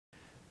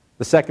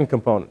The second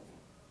component,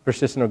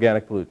 persistent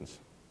organic pollutants.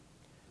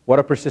 What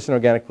are persistent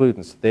organic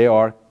pollutants? They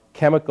are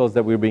chemicals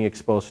that we're being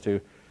exposed to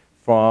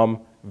from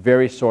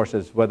various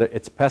sources, whether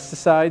it's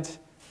pesticides,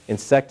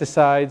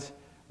 insecticides,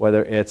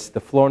 whether it's the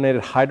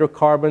fluorinated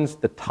hydrocarbons,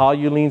 the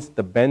toluenes,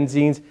 the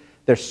benzenes.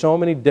 There's so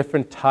many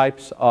different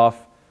types of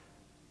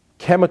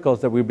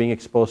chemicals that we're being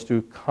exposed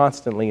to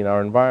constantly in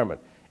our environment.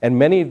 And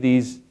many of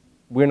these,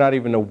 we're not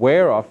even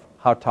aware of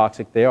how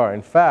toxic they are.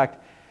 In fact,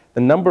 the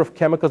number of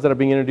chemicals that are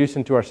being introduced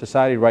into our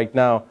society right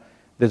now,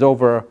 there's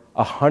over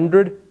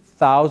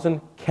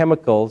 100,000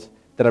 chemicals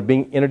that are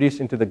being introduced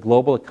into the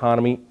global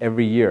economy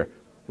every year.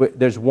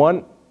 There's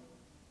one,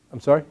 I'm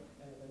sorry?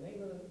 The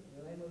name of this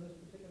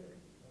particular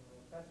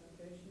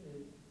classification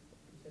is,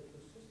 you said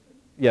persistent?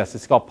 Yes,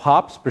 it's called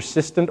POPs,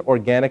 persistent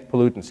organic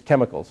pollutants,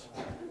 chemicals.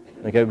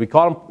 Okay, we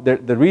call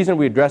them, the reason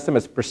we address them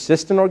as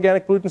persistent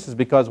organic pollutants is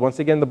because once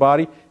again in the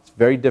body, it's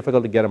very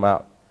difficult to get them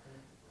out.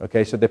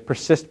 Okay, so they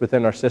persist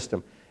within our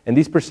system. And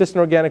these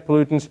persistent organic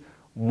pollutants,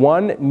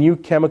 one new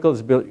chemical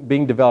is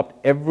being developed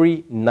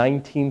every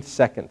 19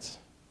 seconds.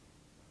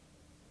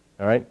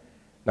 All right?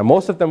 Now,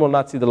 most of them will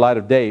not see the light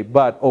of day,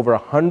 but over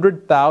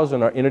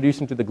 100,000 are introduced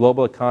into the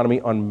global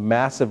economy on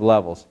massive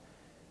levels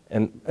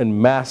and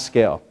mass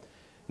scale.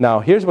 Now,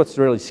 here's what's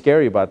really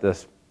scary about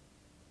this.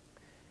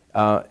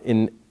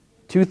 In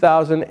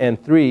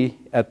 2003,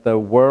 at the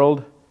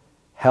World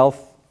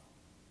Health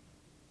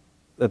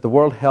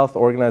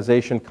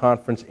Organization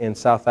conference in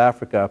South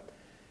Africa,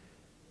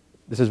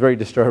 this is very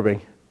disturbing.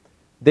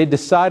 They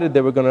decided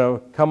they were going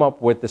to come up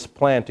with this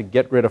plan to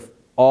get rid of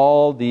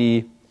all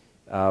the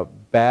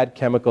bad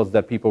chemicals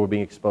that people were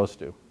being exposed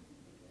to.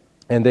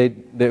 And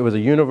there was a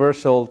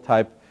universal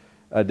type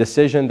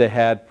decision. They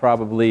had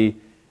probably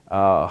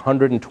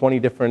 130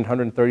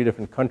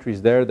 different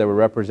countries there that were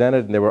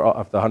represented, and they were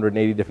of the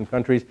 180 different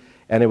countries,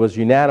 and it was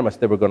unanimous.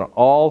 They were going to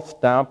all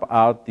stamp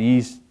out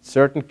these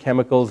certain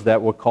chemicals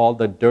that were called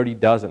the Dirty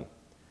Dozen.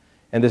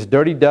 And this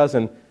Dirty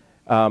Dozen,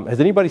 has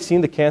anybody seen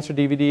the cancer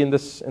DVD in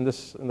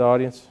the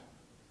audience?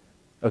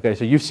 Okay,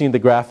 so you've seen the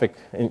graphic,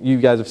 and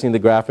you guys have seen the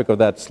graphic of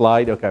that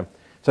slide. Okay,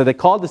 so they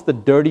called this the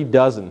Dirty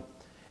Dozen,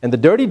 and the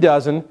Dirty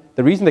Dozen,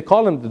 the reason they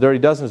call them the Dirty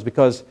Dozen is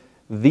because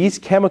these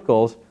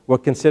chemicals were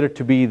considered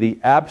to be the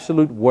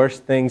absolute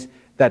worst things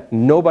that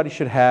nobody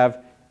should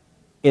have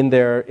in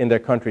their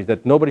countries,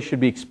 that nobody should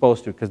be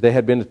exposed to, because they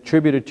had been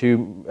attributed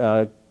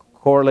to,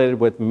 correlated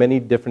with many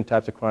different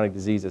types of chronic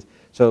diseases.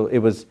 So it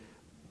was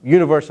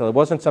universal. It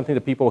wasn't something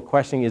that people were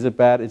questioning, is it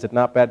bad, is it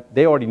not bad?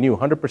 They already knew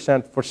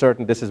 100% for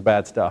certain this is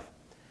bad stuff.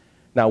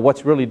 Now,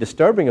 what's really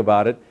disturbing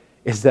about it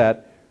is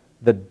that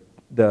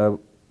the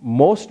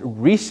most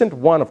recent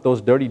one of those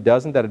Dirty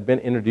Dozen that had been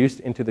introduced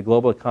into the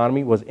global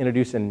economy was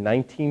introduced in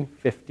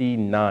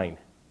 1959.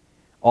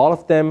 All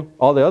of them,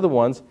 all the other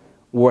ones,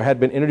 had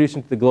been introduced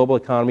into the global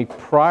economy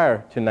prior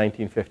to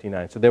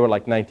 1959. So they were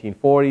like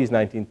 1940s,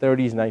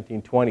 1930s,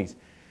 1920s.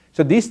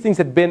 So these things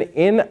had been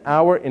in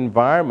our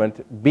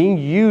environment, being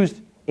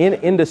used in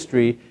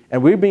industry,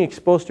 and we were being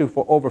exposed to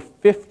for over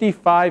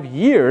 55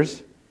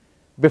 years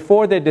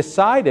before they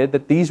decided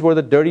that these were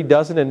the Dirty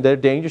Dozen and they're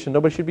dangerous and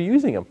nobody should be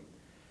using them.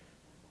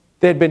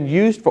 They had been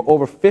used for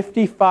over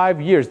 55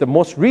 years. The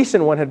most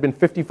recent one had been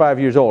 55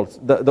 years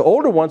old. The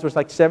older ones was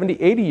like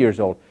 70, 80 years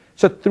old.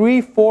 So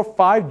 3, 4,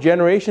 5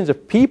 generations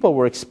of people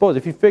were exposed.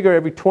 If you figure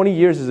every 20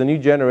 years is a new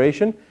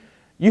generation,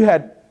 you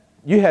had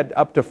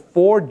up to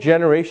 4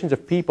 generations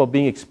of people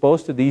being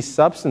exposed to these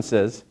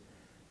substances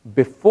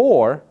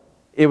before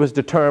it was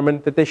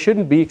determined that they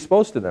shouldn't be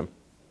exposed to them.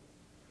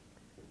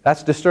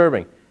 That's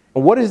disturbing.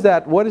 And what is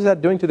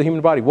that doing to the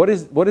human body? What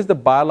is the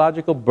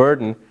biological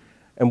burden,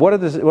 and what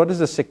is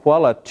the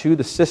sequela to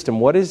the system?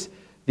 What is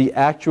the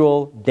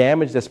actual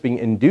damage that's being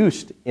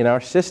induced in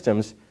our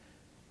systems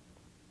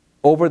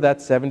over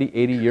that 70,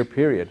 80-year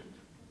period?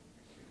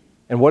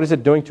 And what is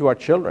it doing to our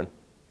children?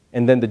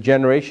 And then the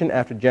generation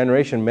after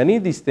generation, many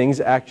of these things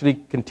actually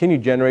continue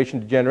generation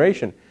to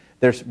generation.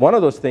 One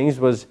of those things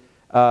was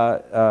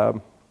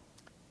DHT.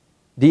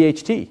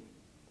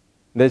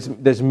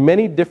 There's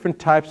many different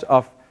types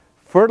of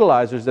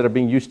fertilizers that are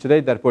being used today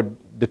that were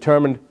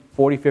determined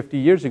 40, 50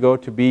 years ago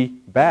to be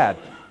bad.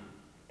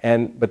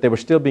 But they were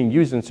still being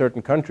used in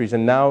certain countries,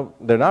 and now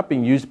they're not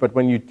being used. But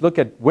when you look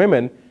at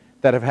women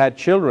that have had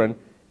children,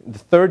 the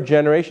 3rd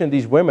generation of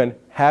these women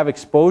have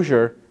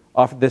exposure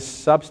of this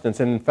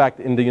substance. And in fact,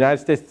 in the United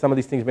States, some of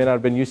these things may not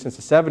have been used since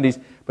the 70s,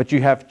 but you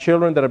have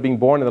children that are being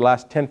born in the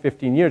last 10,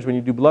 15 years. When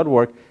you do blood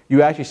work,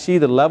 you actually see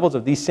the levels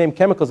of these same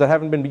chemicals that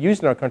haven't been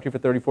used in our country for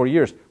 30, 40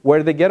 years. Where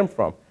did they get them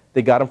from?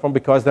 They got them from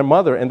because their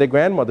mother and their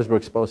grandmothers were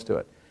exposed to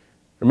it.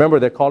 Remember,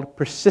 they're called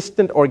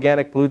persistent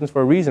organic pollutants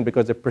for a reason,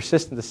 because they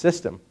persist in the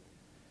system.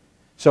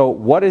 So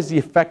what is the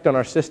effect on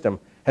our system?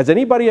 Has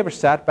anybody ever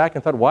sat back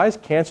and thought, why is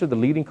cancer the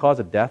leading cause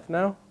of death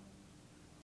now?